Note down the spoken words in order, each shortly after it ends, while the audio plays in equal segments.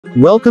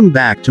Welcome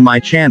back to my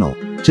channel.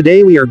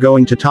 Today we are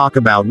going to talk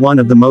about one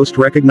of the most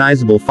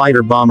recognizable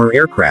fighter-bomber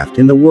aircraft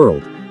in the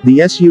world,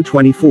 the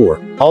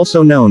Su-24,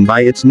 also known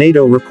by its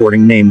NATO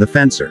reporting name the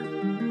Fencer.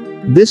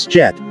 This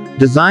jet,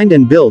 designed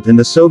and built in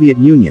the Soviet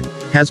Union,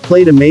 has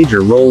played a major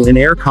role in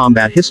air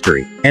combat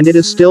history, and it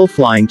is still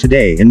flying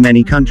today in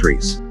many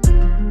countries.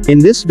 In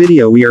this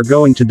video we are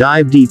going to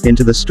dive deep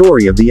into the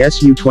story of the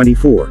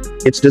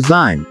Su-24, its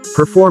design,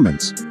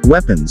 performance,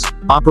 weapons,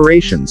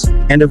 operations,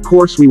 and of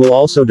course we will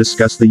also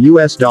discuss the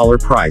US dollar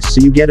price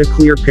so you get a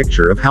clear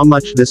picture of how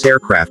much this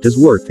aircraft is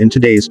worth in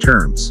today's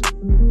terms.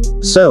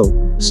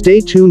 So, stay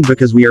tuned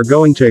because we are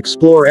going to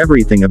explore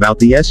everything about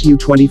the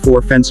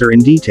Su-24 Fencer in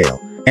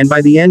detail, and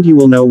by the end you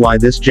will know why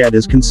this jet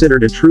is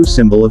considered a true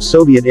symbol of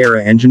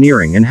Soviet-era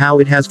engineering and how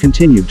it has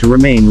continued to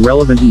remain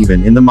relevant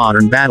even in the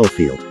modern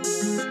battlefield.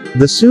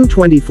 The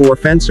Su-24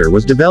 Fencer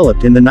was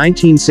developed in the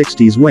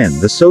 1960s when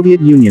the Soviet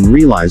Union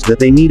realized that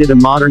they needed a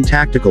modern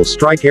tactical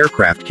strike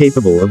aircraft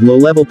capable of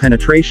low-level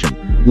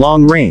penetration,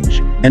 long range,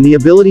 and the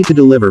ability to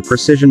deliver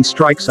precision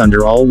strikes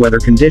under all weather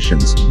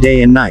conditions,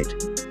 day and night.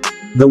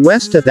 The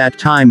West at that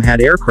time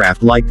had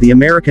aircraft like the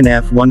American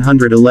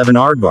F-111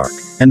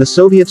 Aardvark, and the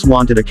Soviets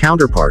wanted a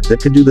counterpart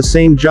that could do the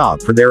same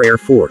job for their air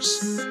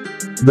force.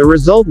 The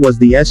result was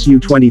the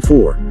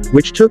Su-24,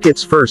 which took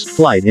its first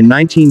flight in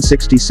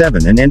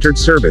 1967 and entered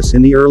service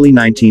in the early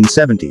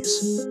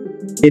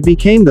 1970s. It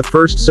became the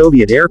first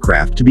Soviet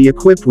aircraft to be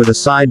equipped with a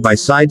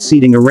side-by-side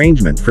seating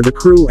arrangement for the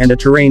crew and a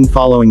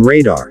terrain-following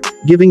radar,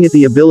 giving it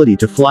the ability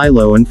to fly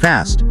low and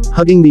fast,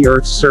 hugging the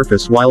Earth's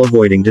surface while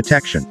avoiding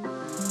detection.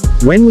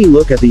 When we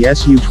look at the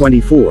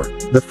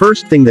Su-24, the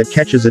first thing that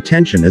catches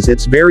attention is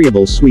its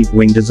variable sweep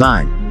wing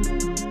design.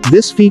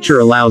 This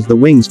feature allows the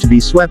wings to be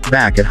swept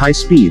back at high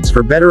speeds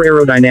for better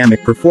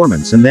aerodynamic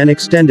performance and then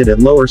extended at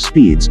lower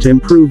speeds to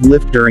improve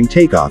lift during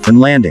takeoff and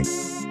landing.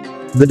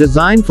 The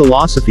design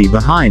philosophy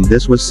behind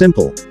this was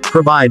simple: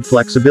 provide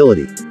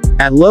flexibility.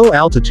 At low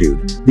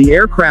altitude, the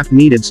aircraft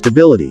needed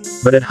stability,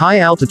 but at high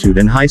altitude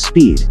and high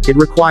speed, it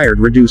required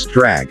reduced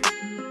drag.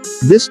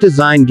 This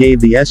design gave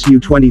the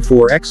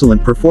Su-24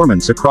 excellent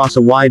performance across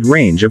a wide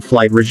range of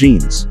flight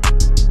regimes.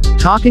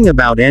 Talking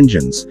about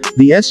engines,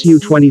 the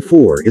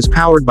Su-24 is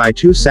powered by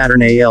two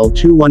Saturn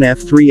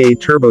AL-21F3A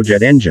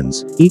turbojet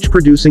engines, each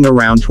producing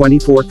around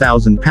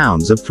 24,000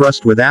 pounds of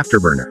thrust with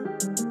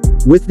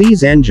afterburner. With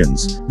these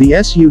engines,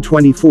 the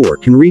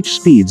Su-24 can reach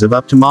speeds of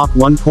up to Mach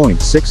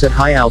 1.6 at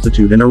high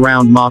altitude and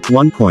around Mach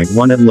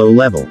 1.1 at low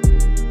level.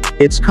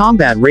 Its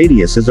combat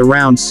radius is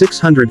around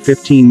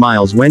 615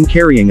 miles when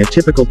carrying a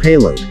typical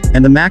payload,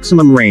 and the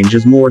maximum range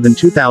is more than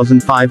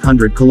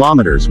 2,500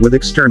 kilometers with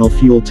external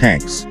fuel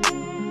tanks.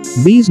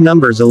 These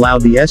numbers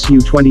allowed the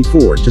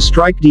Su-24 to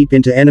strike deep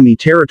into enemy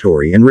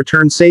territory and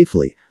return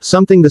safely,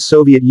 something the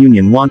Soviet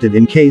Union wanted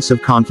in case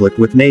of conflict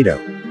with NATO.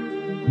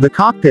 The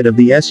cockpit of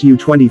the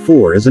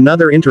Su-24 is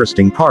another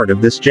interesting part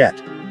of this jet.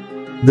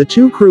 The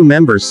two crew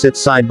members sit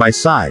side by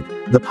side,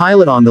 the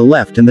pilot on the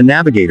left and the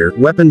navigator,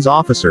 weapons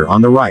officer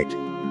on the right.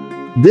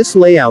 This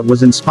layout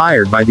was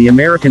inspired by the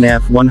American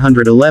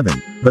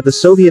F-111, but the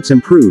Soviets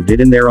improved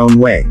it in their own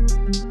way.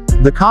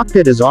 The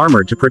cockpit is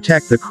armored to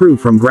protect the crew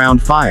from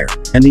ground fire,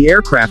 and the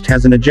aircraft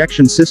has an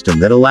ejection system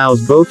that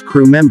allows both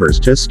crew members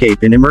to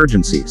escape in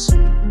emergencies.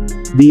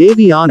 The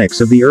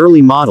avionics of the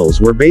early models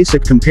were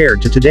basic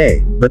compared to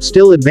today, but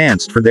still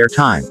advanced for their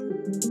time.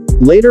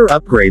 Later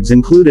upgrades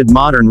included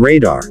modern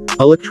radar,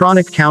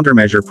 electronic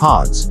countermeasure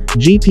pods,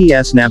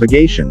 GPS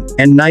navigation,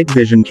 and night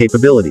vision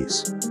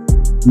capabilities.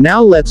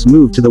 Now let's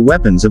move to the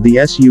weapons of the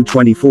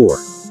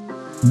Su-24.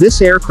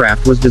 This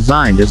aircraft was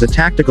designed as a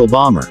tactical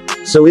bomber,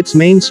 so its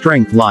main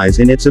strength lies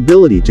in its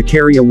ability to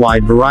carry a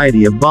wide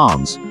variety of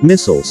bombs,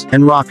 missiles,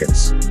 and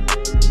rockets.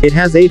 It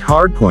has 8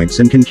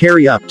 hardpoints and can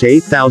carry up to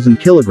 8,000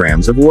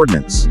 kilograms of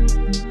ordnance.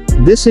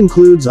 This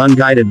includes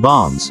unguided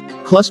bombs,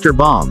 cluster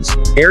bombs,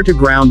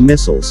 air-to-ground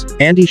missiles,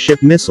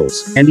 anti-ship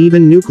missiles, and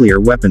even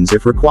nuclear weapons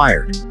if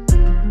required.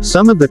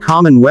 Some of the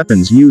common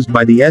weapons used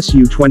by the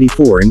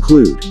Su-24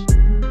 include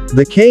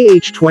the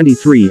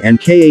Kh-23 and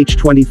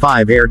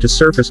Kh-25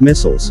 air-to-surface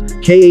missiles,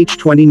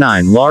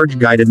 Kh-29 large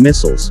guided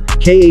missiles,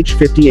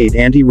 Kh-58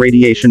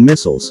 anti-radiation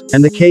missiles,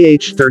 and the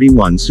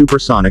Kh-31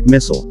 supersonic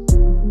missile.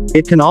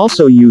 It can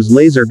also use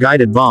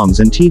laser-guided bombs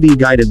and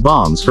TV-guided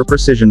bombs for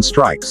precision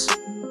strikes.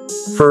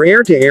 For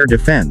air-to-air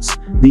defense,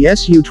 the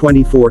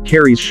Su-24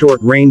 carries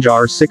short-range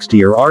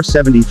R-60 or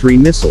R-73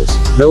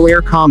 missiles, though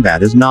air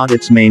combat is not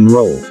its main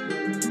role.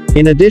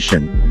 In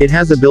addition, it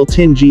has a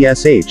built-in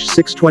GSH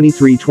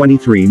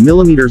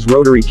 623-23mm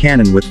rotary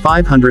cannon with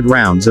 500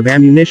 rounds of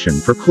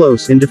ammunition for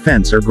close-in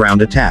defense or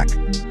ground attack.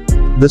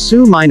 The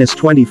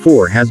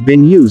Su-24 has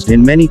been used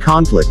in many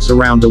conflicts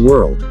around the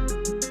world.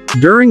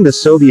 During the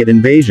Soviet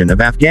invasion of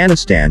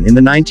Afghanistan in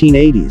the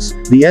 1980s,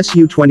 the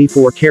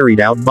Su-24 carried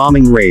out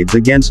bombing raids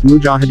against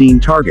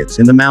Mujahideen targets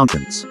in the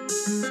mountains.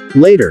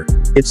 Later,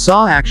 it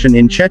saw action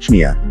in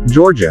Chechnya,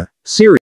 Georgia, Syria,